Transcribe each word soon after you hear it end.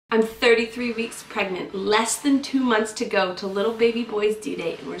I'm 33 weeks pregnant, less than 2 months to go to little baby boy's due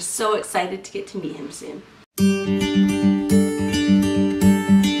date, and we're so excited to get to meet him soon.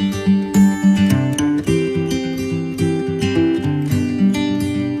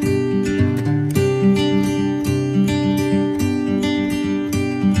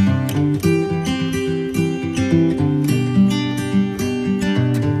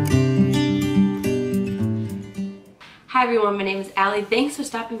 Hi everyone, my name is Allie. Thanks for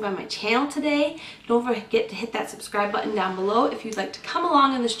stopping by my channel today. Don't forget to hit that subscribe button down below if you'd like to come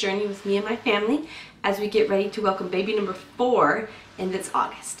along on this journey with me and my family as we get ready to welcome baby number 4 in this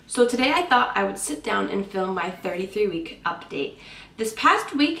August. So today I thought I would sit down and film my 33-week update. This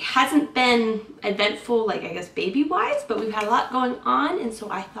past week hasn't been eventful, like I guess baby-wise, but we've had a lot going on, and so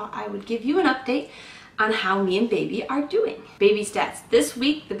I thought I would give you an update on how me and baby are doing. Baby stats. This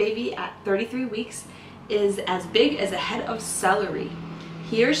week, the baby at 33 weeks is as big as a head of celery.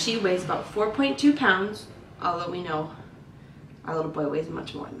 He or she weighs about 4.2 pounds, although we know our little boy weighs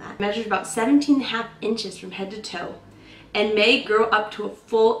much more than that. Measures about 17.5 inches from head to toe and may grow up to a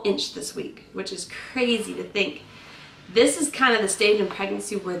full inch this week, which is crazy to think. This is kind of the stage in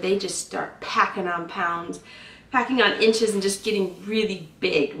pregnancy where they just start packing on pounds, packing on inches, and just getting really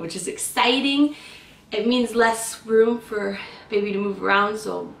big, which is exciting. It means less room for baby to move around,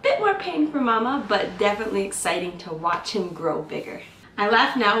 so a bit more pain for mama, but definitely exciting to watch him grow bigger. I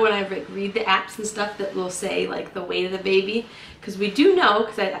laugh now when I read the apps and stuff that will say like the weight of the baby, because we do know,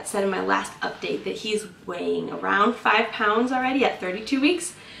 because I said in my last update, that he's weighing around 5 pounds already at 32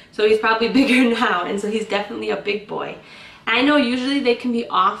 weeks, so he's probably bigger now, and so he's definitely a big boy. And I know usually they can be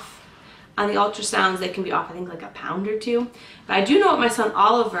off on the ultrasounds, they can be off I think like a pound or 2. But I do know with my son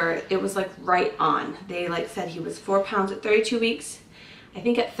Oliver, it was like right on. They like said he was 4 pounds at 32 weeks. I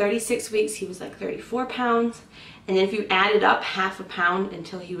think at 36 weeks he was like 34 pounds. And then if you added up half a pound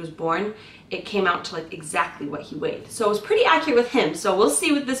until he was born, it came out to like exactly what he weighed. So it was pretty accurate with him. So we'll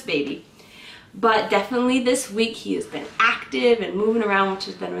see with this baby. But definitely this week he has been active and moving around, which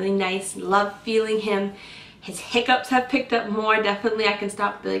has been really nice. Love feeling him. His hiccups have picked up more. Definitely I can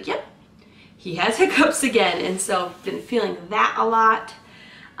stop and be like, yep, he has hiccups again, and so I've been feeling that a lot.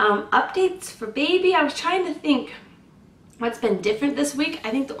 Updates for baby, I was trying to think what's been different this week.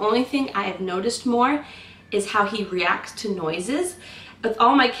 I think the only thing I have noticed more is how he reacts to noises. With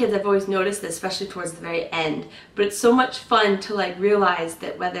all my kids, I've always noticed this, especially towards the very end, but it's so much fun to like realize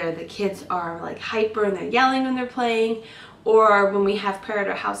that whether the kids are like hyper and they're yelling when they're playing, or when we have prayer at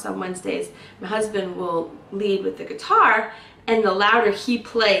our house on Wednesdays, my husband will lead with the guitar, and the louder he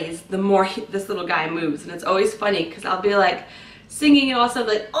plays, the more this little guy moves. And it's always funny because I'll be like singing and all of a sudden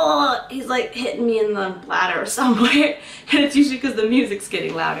like, oh, he's like hitting me in the bladder or somewhere. And it's usually because the music's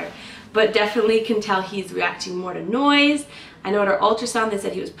getting louder. But definitely can tell he's reacting more to noise. I know at our ultrasound they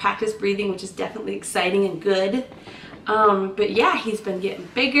said he was practice breathing, which is definitely exciting and good. But yeah, he's been getting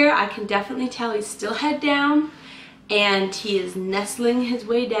bigger. I can definitely tell he's still head down and he is nestling his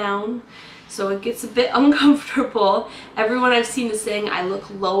way down. So it gets a bit uncomfortable. Everyone I've seen is saying I look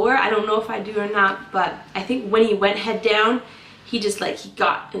lower. I don't know if I do or not, but I think when he went head down, he just like, he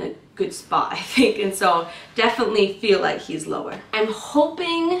got in a good spot, I think. And so definitely feel like he's lower. I'm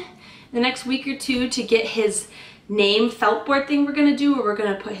hoping the next week or 2 to get his name felt board thing we're gonna do, where we're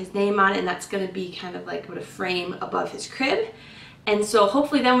gonna put his name on it, and that's gonna be kind of like with a frame above his crib. And so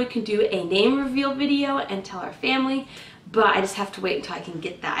hopefully then we can do a name reveal video and tell our family. But I just have to wait until I can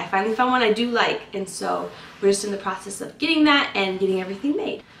get that. I finally found one I do like, and so we're just in the process of getting that and getting everything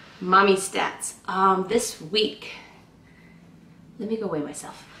made. Mommy stats. This week, let me go weigh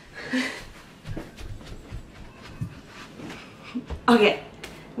myself. Okay,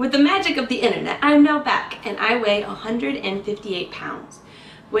 with the magic of the internet, I'm now back, and I weigh 158 pounds,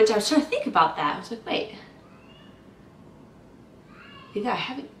 which I was trying to think about that. I was like, wait, either I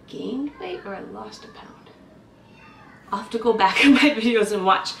haven't gained weight or I lost a pound. I'll have to go back in my videos and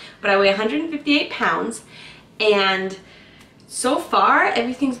watch, but I weigh 158 pounds, and so far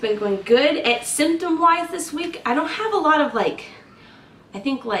everything's been going good. At symptom-wise this week, I don't have a lot of like, I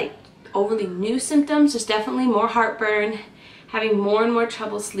think like overly new symptoms. There's definitely more heartburn, having more and more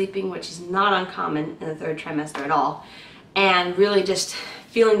trouble sleeping, which is not uncommon in the 3rd trimester at all, and really just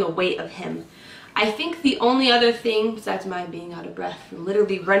feeling the weight of him. I think the only other thing, besides my being out of breath from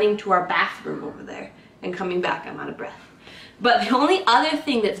literally running to our bathroom over there and coming back, I'm out of breath. But the only other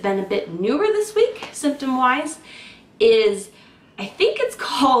thing that's been a bit newer this week, symptom-wise, is I think it's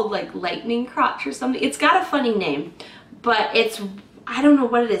called like lightning crotch or something. It's got a funny name, but it's, I don't know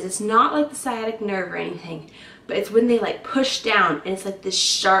what it is. It's not like the sciatic nerve or anything, but it's when they like push down, and it's like this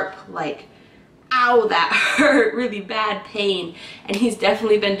sharp like ow, that hurt, really bad pain. And he's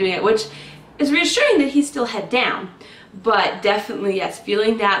definitely been doing it, which is reassuring that he's still head down. But definitely, yes,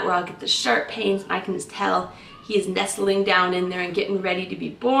 feeling that where I'll get the sharp pains and I can just tell he is nestling down in there and getting ready to be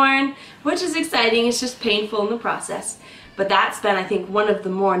born, which is exciting. It's just painful in the process. But that's been, I think, one of the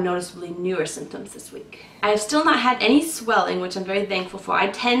more noticeably newer symptoms this week. I have still not had any swelling, which I'm very thankful for. I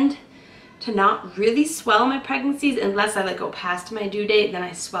tend to not really swell my pregnancies unless I go past my due date, then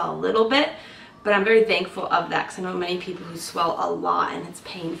I swell a little bit. But I'm very thankful of that because I know many people who swell a lot and it's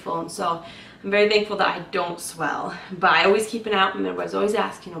painful. And so I'm very thankful that I don't swell. But I always keep an eye out. Remember, I was always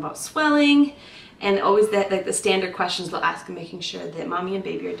asking about swelling. And always that, the standard questions they'll ask and making sure that mommy and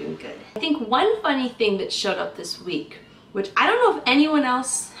baby are doing good. I think one funny thing that showed up this week, which I don't know if anyone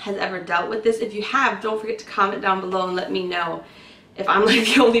else has ever dealt with this. If you have, don't forget to comment down below and let me know if I'm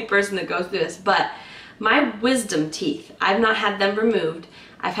the only person that goes through this. But my wisdom teeth, I've not had them removed.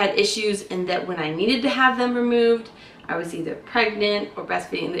 I've had issues in that when I needed to have them removed, I was either pregnant or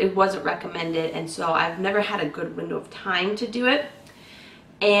breastfeeding. It wasn't recommended, and so I've never had a good window of time to do it.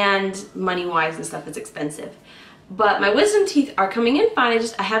 And money-wise and stuff, it's expensive. But my wisdom teeth are coming in fine.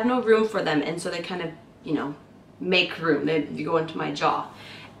 I have no room for them, and so they kind of, you know, make room. They go into my jaw.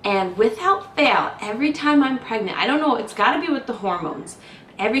 And without fail, every time I'm pregnant, I don't know, it's got to be with the hormones.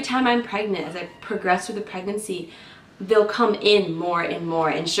 Every time I'm pregnant, as I progress through the pregnancy, they'll come in more and more.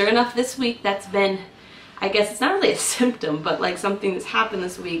 And sure enough, this week, that's been, I guess it's not really a symptom, but like something that's happened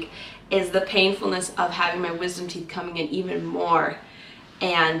this week is the painfulness of having my wisdom teeth coming in even more.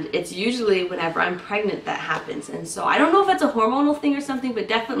 And it's usually whenever I'm pregnant that happens. And so I don't know if it's a hormonal thing or something, but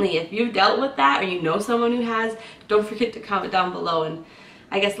definitely if you've dealt with that or you know someone who has, don't forget to comment down below and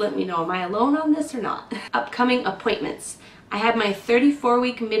I guess let me know, am I alone on this or not? Upcoming appointments. I have my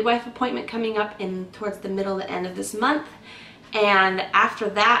 34-week midwife appointment coming up towards the middle to end of this month. And after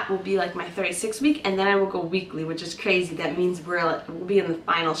that will be like my 36th week, and then I will go weekly, which is crazy. That means we'll be in the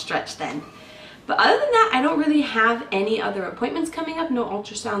final stretch then. But other than that, I don't really have any other appointments coming up, no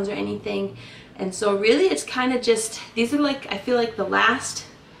ultrasounds or anything. And so really it's kind of just, these are like, I feel like the last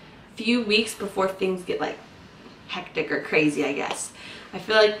few weeks before things get like hectic or crazy, I guess. I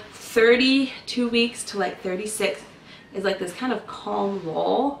feel like 32 weeks to like 36 is like this kind of calm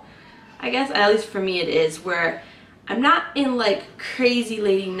lull, I guess, at least for me it is, where I'm not in like crazy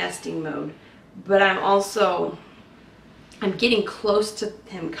lady nesting mode, but I'm getting close to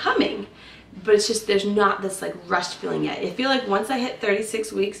him coming. But it's just, there's not this like rushed feeling yet. I feel like once I hit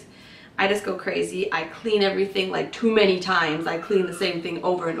 36 weeks, I just go crazy. I clean everything like too many times. I clean the same thing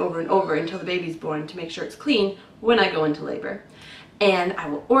over and over and over until the baby's born to make sure it's clean when I go into labor. And I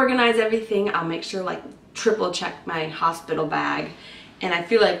will organize everything. I'll make sure like triple check my hospital bag. And I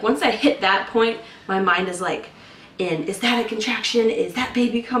feel like once I hit that point, my mind is like in, is that a contraction? Is that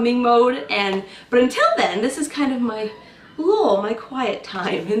baby coming mode? But until then, this is kind of my lull, my quiet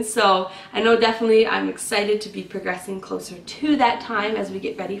time. And so I know definitely I'm excited to be progressing closer to that time as we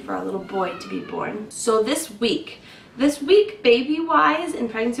get ready for our little boy to be born. So this week baby wise and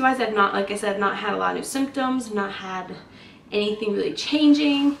pregnancy wise, I've not, like I said, I've not had a lot of new symptoms, not had anything really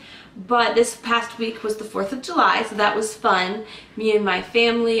changing. But this past week was the 4th of July, so that was fun. Me and my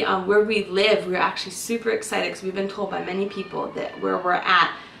family, where we live, we were actually super excited because we've been told by many people that where we're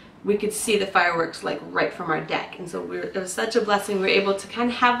at, we could see the fireworks like right from our deck. And so it was such a blessing. We were able to kind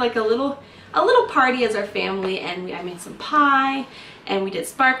of have like a little party as our family, and I made some pie and we did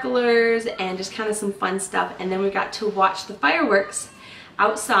sparklers and just kind of some fun stuff. And then we got to watch the fireworks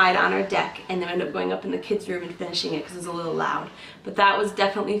outside on our deck, and then ended up going up in the kids' room and finishing it because it was a little loud. But that was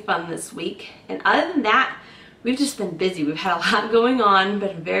definitely fun this week. And other than that, we've just been busy. We've had a lot going on,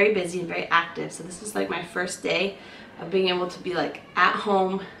 but very busy and very active. So this is like my first day of being able to be like at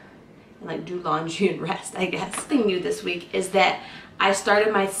home and like do laundry and rest, I guess. Something new this week is that I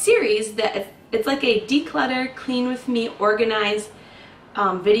started my series that it's like a declutter, clean with me, organize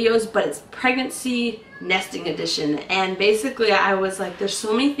videos, but it's pregnancy nesting edition. And basically I was like, there's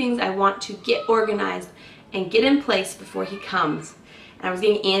so many things I want to get organized and get in place before he comes. And I was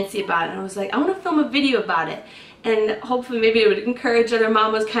getting antsy about it, and I was like, I want to film a video about it. And hopefully maybe it would encourage other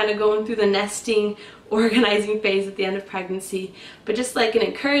mamas kind of going through the nesting, organizing phase at the end of pregnancy. But just like an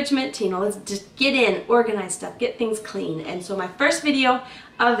encouragement to, you know, let's just get in, organize stuff, get things clean. And so my first video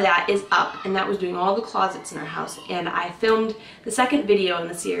of that is up, and that was doing all the closets in our house. And I filmed the second video in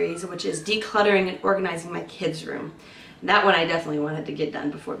the series, which is decluttering and organizing my kids' room. And that one I definitely wanted to get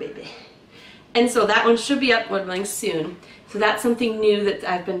done before baby. And so that one should be uploading soon. So that's something new that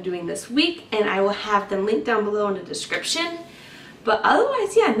I've been doing this week, and I will have them linked down below in the description. But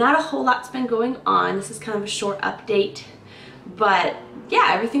otherwise, yeah, not a whole lot's been going on. This is kind of a short update. But yeah,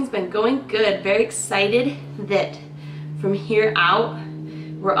 everything's been going good. Very excited that from here out,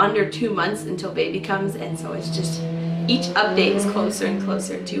 we're under 2 months until baby comes, and so it's just each update is closer and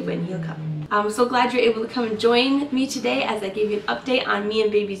closer to when he'll come. I'm so glad you're able to come and join me today as I gave you an update on me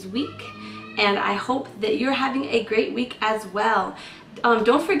and baby's week, and I hope that you're having a great week as well.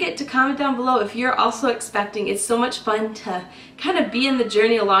 Don't forget to comment down below if you're also expecting. It's so much fun to kind of be in the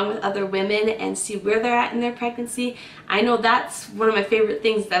journey along with other women and see where they're at in their pregnancy. I know that's one of my favorite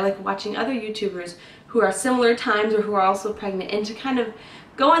things, that I like watching other YouTubers who are similar times or who are also pregnant, and to kind of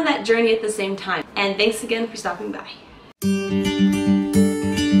go on that journey at the same time. And thanks again for stopping by.